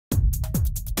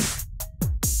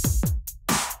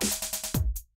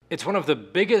It's one of the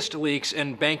biggest leaks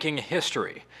in banking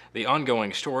history. The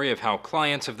ongoing story of how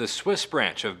clients of the Swiss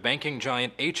branch of banking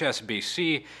giant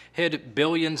HSBC hid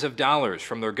billions of dollars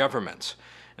from their governments.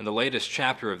 In the latest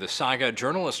chapter of the saga,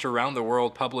 journalists around the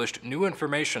world published new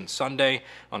information Sunday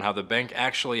on how the bank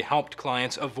actually helped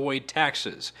clients avoid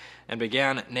taxes and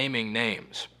began naming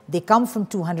names. They come from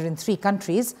 203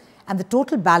 countries, and the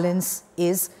total balance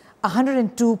is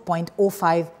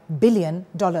 $102.05 billion.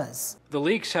 The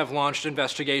leaks have launched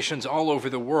investigations all over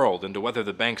the world into whether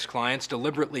the bank's clients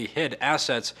deliberately hid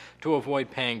assets to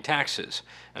avoid paying taxes,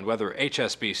 and whether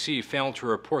HSBC failed to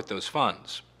report those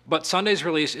funds. But Sunday's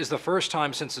release is the first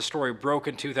time since the story broke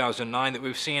in 2009 that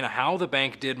we've seen how the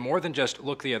bank did more than just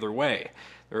look the other way.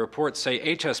 The reports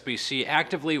say HSBC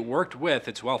actively worked with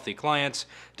its wealthy clients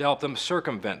to help them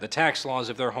circumvent the tax laws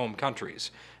of their home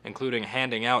countries, including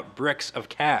handing out bricks of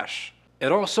cash.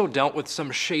 It also dealt with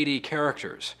some shady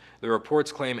characters. The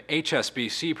reports claim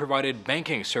HSBC provided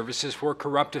banking services for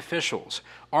corrupt officials,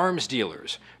 arms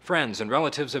dealers, friends and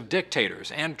relatives of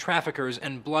dictators, and traffickers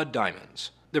in blood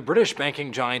diamonds. The British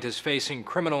banking giant is facing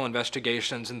criminal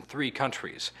investigations in 3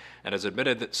 countries and has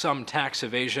admitted that some tax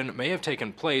evasion may have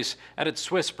taken place at its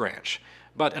Swiss branch.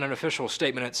 But in an official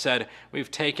statement it said,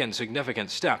 "We've taken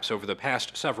significant steps over the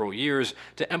past several years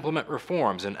to implement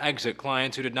reforms and exit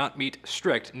clients who did not meet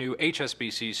strict new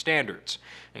HSBC standards,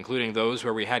 including those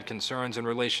where we had concerns in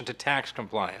relation to tax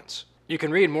compliance." You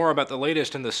can read more about the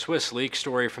latest in the Swiss leak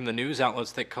story from the news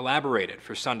outlets that collaborated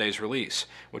for Sunday's release,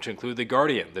 which include The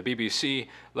Guardian, the BBC,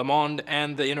 Le Monde,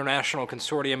 and the International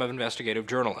Consortium of Investigative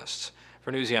Journalists.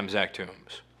 For News, I'm Zach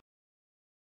Toombs.